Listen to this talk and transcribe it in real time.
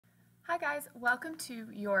Hi guys, welcome to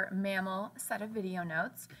your mammal set of video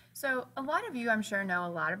notes. So a lot of you I'm sure know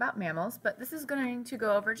a lot about mammals, but this is going to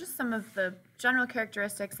go over just some of the general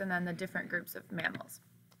characteristics and then the different groups of mammals.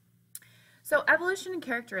 So evolution and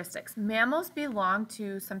characteristics. Mammals belong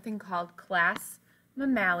to something called class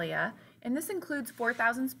Mammalia, and this includes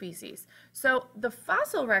 4,000 species. So the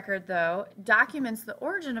fossil record, though, documents the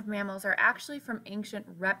origin of mammals are actually from ancient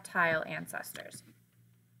reptile ancestors.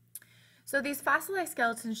 So these fossilized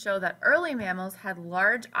skeletons show that early mammals had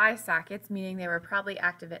large eye sockets, meaning they were probably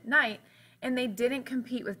active at night, and they didn't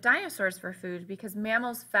compete with dinosaurs for food because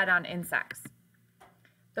mammals fed on insects.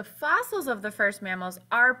 The fossils of the first mammals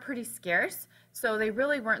are pretty scarce, so they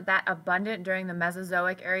really weren't that abundant during the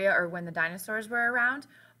Mesozoic area or when the dinosaurs were around,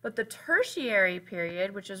 but the Tertiary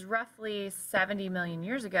period, which is roughly 70 million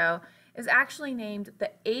years ago, is actually named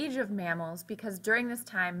the Age of Mammals because during this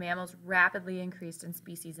time mammals rapidly increased in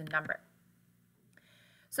species and number.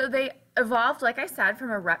 So they evolved, like I said, from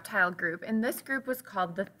a reptile group, and this group was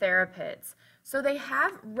called the Therapids. So they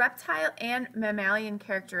have reptile and mammalian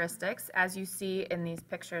characteristics, as you see in these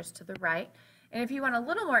pictures to the right. And if you want a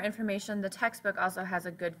little more information, the textbook also has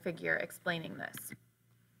a good figure explaining this.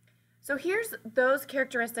 So here's those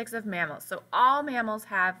characteristics of mammals. So all mammals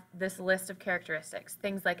have this list of characteristics.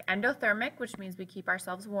 Things like endothermic, which means we keep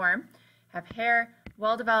ourselves warm, have hair,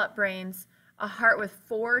 well-developed brains, a heart with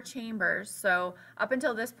 4 chambers. So up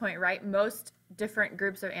until this point, right, most different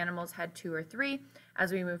groups of animals had 2 or 3.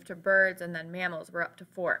 As we move to birds and then mammals, we're up to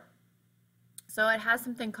 4. So it has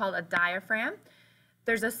something called a diaphragm.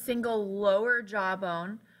 There's a single lower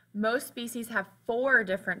jawbone. Most species have 4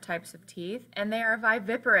 different types of teeth, and they are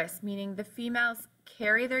viviparous, meaning the females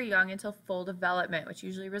carry their young until full development, which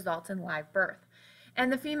usually results in live birth.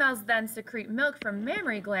 And the females then secrete milk from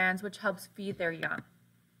mammary glands, which helps feed their young.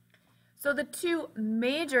 So the 2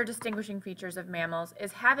 major distinguishing features of mammals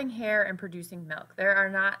is having hair and producing milk. There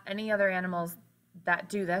are not any other animals that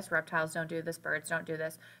do this. Reptiles don't do this, birds don't do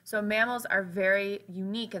this. So mammals are very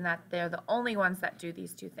unique in that they're the only ones that do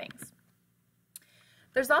these 2 things.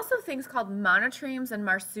 There's also things called monotremes and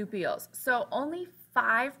marsupials. So only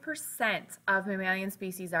 5% of mammalian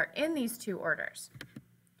species are in these 2 orders.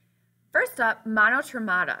 First up,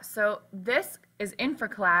 monotremata. So this is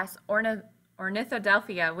infraclass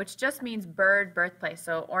Ornithodelphia, which just means bird birthplace.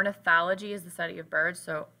 So ornithology is the study of birds,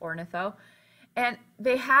 so ornitho. And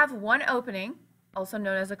they have 1 opening, also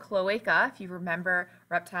known as a cloaca. If you remember,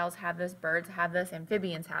 reptiles have this, birds have this,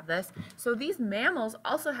 amphibians have this. So these mammals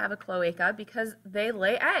also have a cloaca because they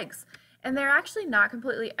lay eggs. And they're actually not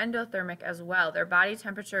completely endothermic as well. Their body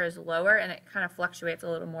temperature is lower and it kind of fluctuates a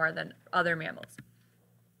little more than other mammals.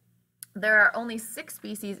 There are only 6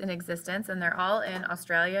 species in existence, and they're all in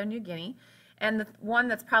Australia and New Guinea. And the one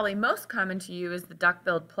that's probably most common to you is the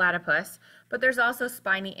duck-billed platypus, but there's also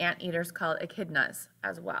spiny anteaters called echidnas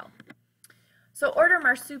as well. So order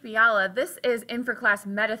Marsupiala, this is infraclass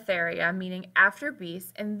Metatheria, meaning after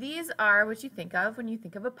beasts, and these are what you think of when you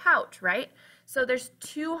think of a pouch, right? So there's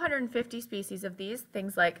 250 species of these,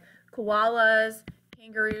 things like koalas,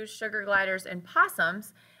 kangaroos, sugar gliders, and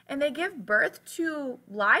possums, and they give birth to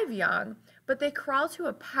live young, but they crawl to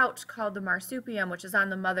a pouch called the marsupium, which is on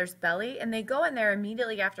the mother's belly, and they go in there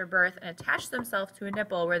immediately after birth and attach themselves to a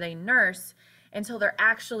nipple where they nurse until they're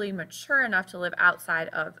actually mature enough to live outside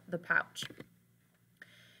of the pouch.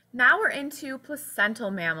 Now we're into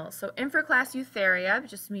placental mammals. So infraclass Eutheria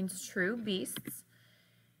just means true beasts.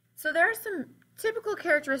 So there are some typical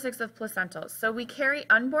characteristics of placentals. So we carry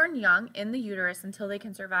unborn young in the uterus until they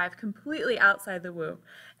can survive completely outside the womb.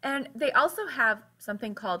 And they also have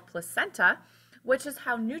something called placenta, which is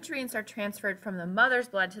how nutrients are transferred from the mother's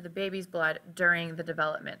blood to the baby's blood during the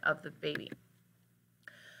development of the baby.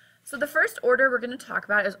 So the first order we're going to talk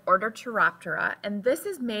about is order Chiroptera, and this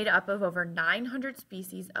is made up of over 900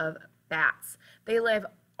 species of bats. They live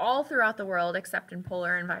all throughout the world except in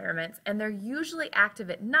polar environments, and they're usually active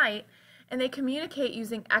at night, and they communicate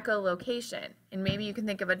using echolocation. And maybe you can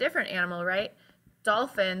think of a different animal, right?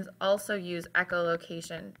 Dolphins also use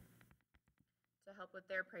echolocation to help with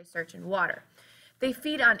their prey search in water. They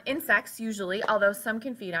feed on insects usually, although some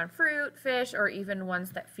can feed on fruit, fish, or even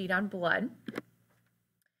ones that feed on blood.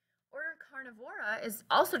 Order Carnivora is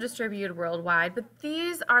also distributed worldwide, but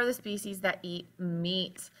these are the species that eat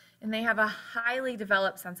meat, and they have a highly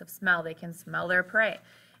developed sense of smell. They can smell their prey.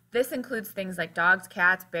 This includes things like dogs,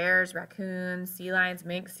 cats, bears, raccoons, sea lions,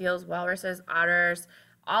 minks, seals, walruses, otters.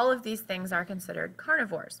 All of these things are considered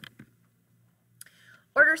carnivores.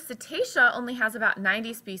 Order Cetacea only has about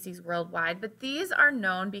 90 species worldwide, but these are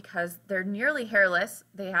known because they're nearly hairless,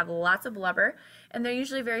 they have lots of blubber, and they're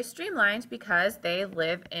usually very streamlined because they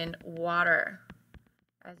live in water.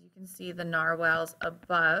 As you can see, the narwhals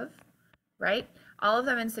above, right? All of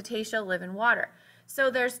them in cetacea live in water.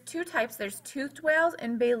 So there's two types. There's toothed whales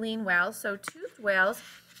and baleen whales. So toothed whales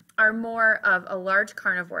are more of a large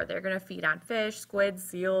carnivore. They're going to feed on fish, squids,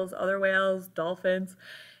 seals, other whales, dolphins.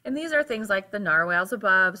 And these are things like the narwhals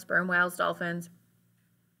above, sperm whales, dolphins,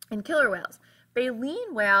 and killer whales.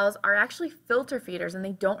 Baleen whales are actually filter feeders and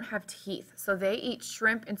they don't have teeth. So they eat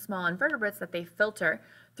shrimp and small invertebrates that they filter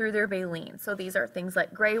through their baleen. So these are things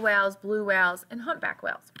like gray whales, blue whales, and humpback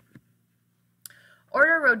whales.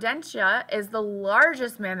 Order Rodentia is the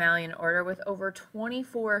largest mammalian order with over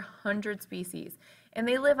 2,400 species, and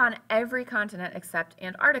they live on every continent except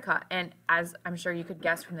Antarctica. And as I'm sure you could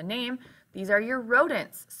guess from the name, these are your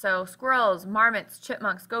rodents. So squirrels, marmots,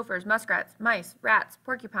 chipmunks, gophers, muskrats, mice, rats,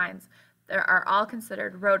 porcupines, they are all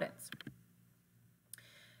considered rodents.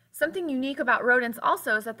 Something unique about rodents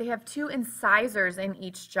also is that they have two incisors in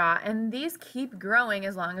each jaw, and these keep growing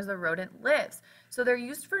as long as the rodent lives. So they're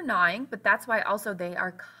used for gnawing, but that's why also they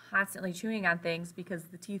are constantly chewing on things because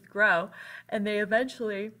the teeth grow, and they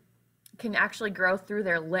eventually can actually grow through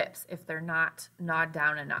their lips if they're not gnawed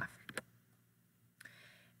down enough.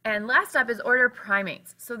 And last up is order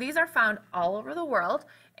primates. So these are found all over the world,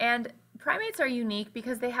 and primates are unique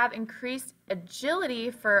because they have increased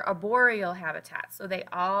agility for arboreal habitats. So they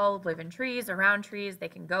all live in trees, around trees, they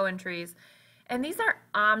can go in trees. And these are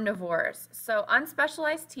omnivores, so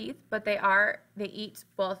unspecialized teeth, but they eat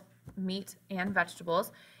both meat and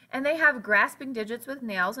vegetables. And they have grasping digits with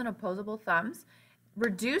nails and opposable thumbs,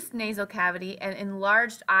 reduced nasal cavity, and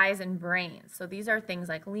enlarged eyes and brains. So these are things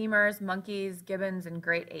like lemurs, monkeys, gibbons, and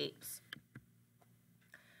great apes.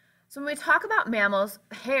 So when we talk about mammals,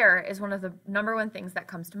 hair is one of the #1 things that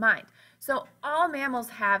comes to mind. So all mammals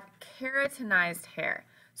have keratinized hair.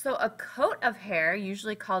 So a coat of hair,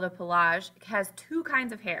 usually called a pelage, has two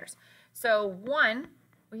kinds of hairs. So one,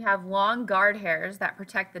 we have long guard hairs that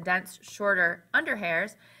protect the dense, shorter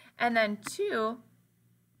underhairs, and then two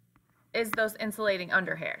is those insulating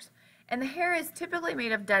underhairs. And the hair is typically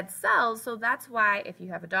made of dead cells, so that's why if you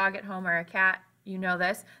have a dog at home or a cat, you know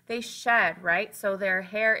this, they shed, right? So their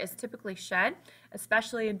hair is typically shed,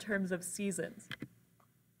 especially in terms of seasons.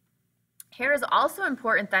 Hair is also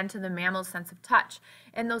important then to the mammal's sense of touch,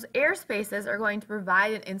 and those air spaces are going to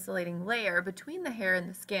provide an insulating layer between the hair and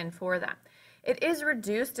the skin for them. It is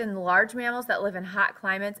reduced in large mammals that live in hot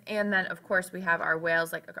climates, and then of course we have our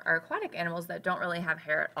whales, like our aquatic animals, that don't really have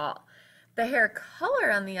hair at all. The hair color,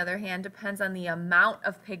 on the other hand, depends on the amount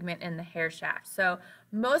of pigment in the hair shaft. So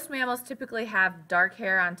most mammals typically have dark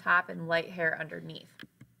hair on top and light hair underneath.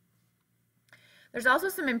 There's also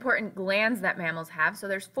some important glands that mammals have. So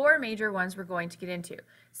there's 4 major ones we're going to get into.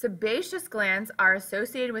 Sebaceous glands are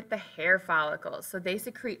associated with the hair follicles. So they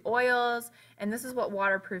secrete oils, and this is what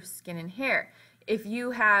waterproofs skin and hair. If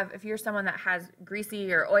you're someone that has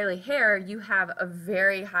greasy or oily hair, you have a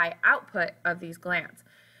very high output of these glands.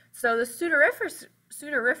 So the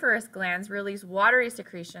sudoriferous glands release watery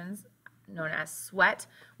secretions known as sweat,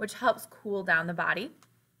 which helps cool down the body.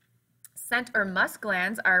 Scent or musk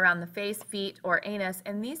glands are around the face, feet, or anus,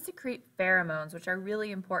 and these secrete pheromones, which are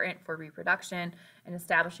really important for reproduction and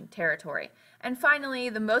establishing territory. And finally,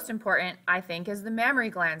 the most important, I think, is the mammary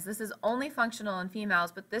glands. This is only functional in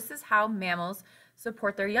females, but this is how mammals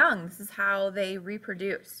support their young. This is how they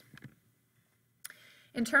reproduce.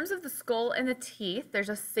 In terms of the skull and the teeth, there's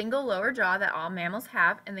a single lower jaw that all mammals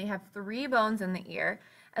have, and they have 3 bones in the ear,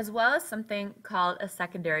 as well as something called a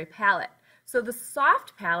secondary palate. So the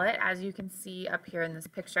soft palate, as you can see up here in this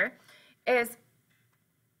picture, is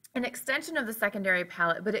an extension of the secondary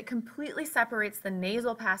palate, but it completely separates the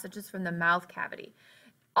nasal passages from the mouth cavity.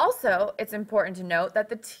 Also, it's important to note that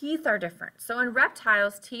the teeth are different. So in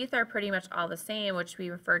reptiles, teeth are pretty much all the same, which we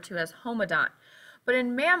refer to as homodont. But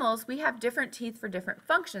in mammals, we have different teeth for different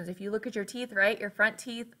functions. If you look at your teeth, right, your front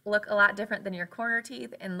teeth look a lot different than your corner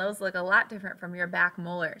teeth, and those look a lot different from your back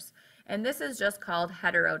molars. And this is just called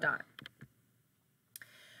heterodont.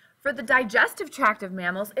 For the digestive tract of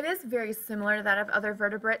mammals, it is very similar to that of other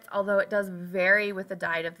vertebrates, although it does vary with the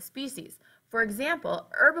diet of the species. For example,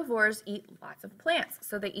 herbivores eat lots of plants,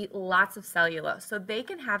 so they eat lots of cellulose. So they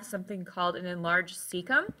can have something called an enlarged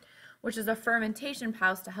cecum, which is a fermentation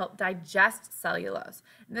pouch to help digest cellulose.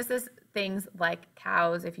 And this is things like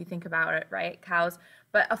cows, if you think about it, right? Cows.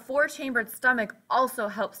 But a 4-chambered stomach also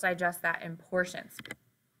helps digest that in portions.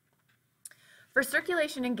 For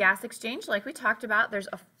circulation and gas exchange, like we talked about, there's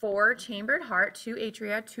a 4-chambered heart, 2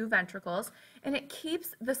 atria, 2 ventricles, and it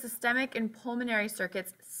keeps the systemic and pulmonary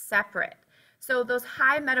circuits separate. So those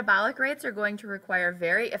high metabolic rates are going to require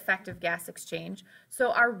very effective gas exchange.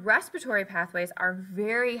 So our respiratory pathways are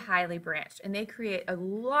very highly branched, and they create a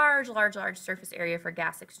large surface area for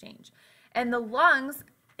gas exchange. And the lungs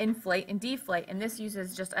inflate and deflate, and this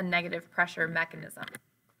uses just a negative pressure mechanism.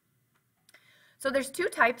 So there's two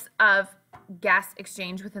types of gas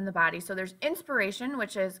exchange within the body. So there's inspiration,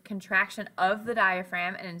 which is contraction of the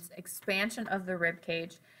diaphragm and expansion of the rib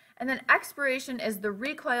cage. And then expiration is the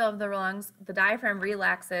recoil of the lungs, the diaphragm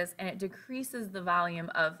relaxes, and it decreases the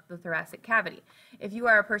volume of the thoracic cavity. If you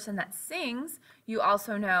are a person that sings, you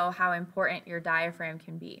also know how important your diaphragm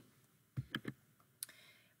can be.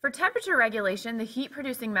 For temperature regulation, the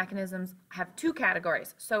heat-producing mechanisms have two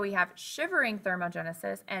categories. So we have shivering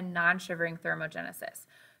thermogenesis and non-shivering thermogenesis.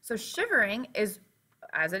 So shivering is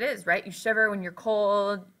as it is, right? You shiver when you're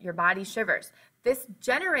cold, your body shivers. This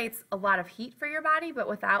generates a lot of heat for your body, but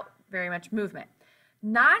without very much movement.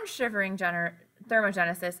 Non-shivering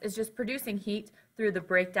thermogenesis is just producing heat through the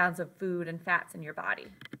breakdowns of food and fats in your body.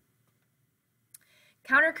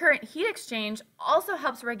 Countercurrent heat exchange also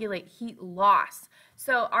helps regulate heat loss.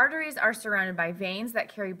 So arteries are surrounded by veins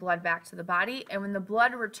that carry blood back to the body, and when the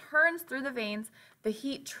blood returns through the veins, the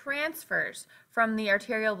heat transfers from the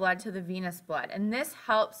arterial blood to the venous blood, and this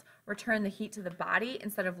helps return the heat to the body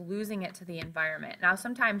instead of losing it to the environment. Now,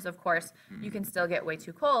 sometimes, of course, you can still get way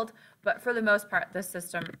too cold, but for the most part, this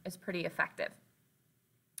system is pretty effective.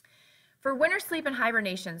 For winter sleep and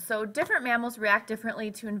hibernation, so different mammals react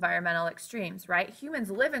differently to environmental extremes, right?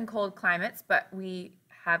 Humans live in cold climates, but we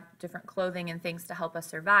have different clothing and things to help us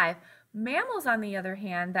survive. Mammals, on the other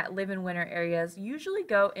hand, that live in winter areas usually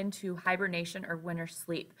go into hibernation or winter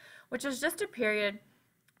sleep, which is just a period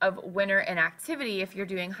of winter inactivity if you're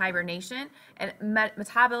doing hibernation, and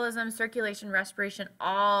metabolism, circulation, respiration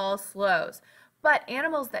all slows. But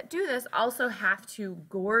animals that do this also have to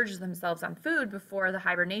gorge themselves on food before the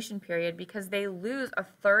hibernation period because they lose a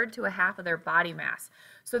third to a half of their body mass.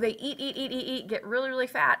 So they eat, get really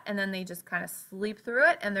fat, and then they just kind of sleep through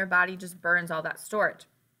it, and their body just burns all that storage.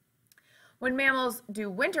 When mammals do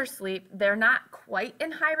winter sleep, they're not quite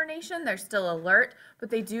in hibernation. They're still alert, but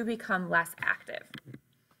they do become less active.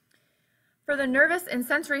 For the nervous and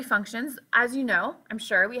sensory functions, as you know, I'm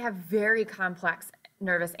sure, we have very complex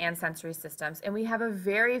nervous and sensory systems, and we have a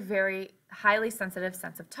very highly sensitive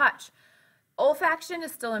sense of touch. Olfaction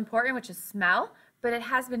is still important, which is smell, but it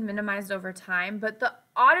has been minimized over time, but the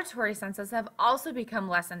auditory senses have also become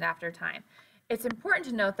lessened after time. It's important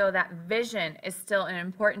to note, though, that vision is still an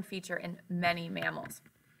important feature in many mammals.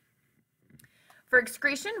 For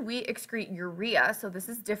excretion, we excrete urea, so this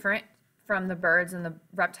is different from the birds and the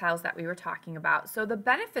reptiles that we were talking about. So the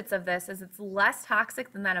benefits of this is it's less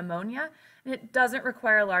toxic than that ammonia, and it doesn't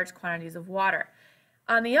require large quantities of water.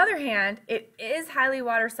 On the other hand, it is highly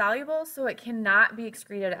water soluble, so it cannot be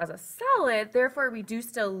excreted as a solid, therefore we do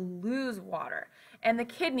still lose water. And the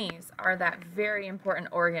kidneys are that very important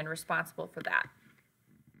organ responsible for that.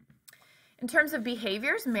 In terms of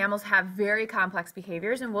behaviors, mammals have very complex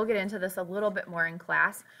behaviors, and we'll get into this a little bit more in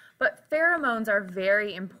class. But pheromones are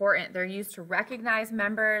very important. They're used to recognize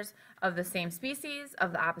members of the same species,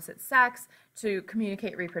 of the opposite sex, to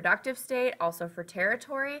communicate reproductive state, also for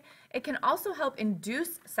territory. It can also help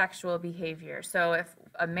induce sexual behavior. So if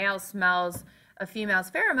a male smells a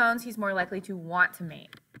female's pheromones, he's more likely to want to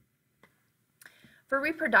mate. For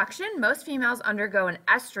reproduction, most females undergo an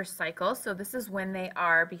estrous cycle, so this is when they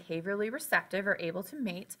are behaviorally receptive or able to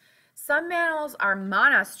mate. Some mammals are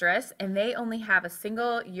monoestrous, and they only have a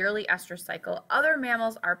single yearly estrous cycle. Other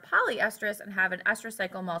mammals are polyestrous and have an estrous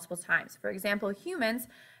cycle multiple times. For example, humans,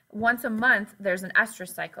 once a month, there's an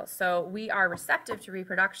estrous cycle, so we are receptive to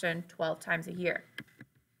reproduction 12 times a year.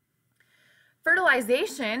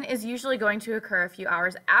 Fertilization is usually going to occur a few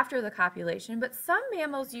hours after the copulation, but some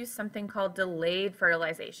mammals use something called delayed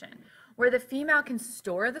fertilization, where the female can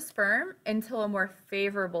store the sperm until a more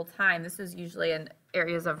favorable time. This is usually in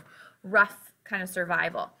areas of rough kind of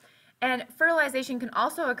survival. And fertilization can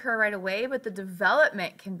also occur right away, but the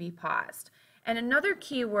development can be paused. And another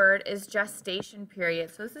key word is gestation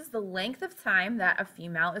period. So this is the length of time that a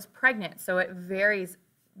female is pregnant. So it varies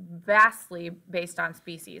vastly based on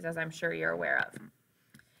species, as I'm sure you're aware of.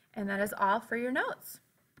 And that is all for your notes.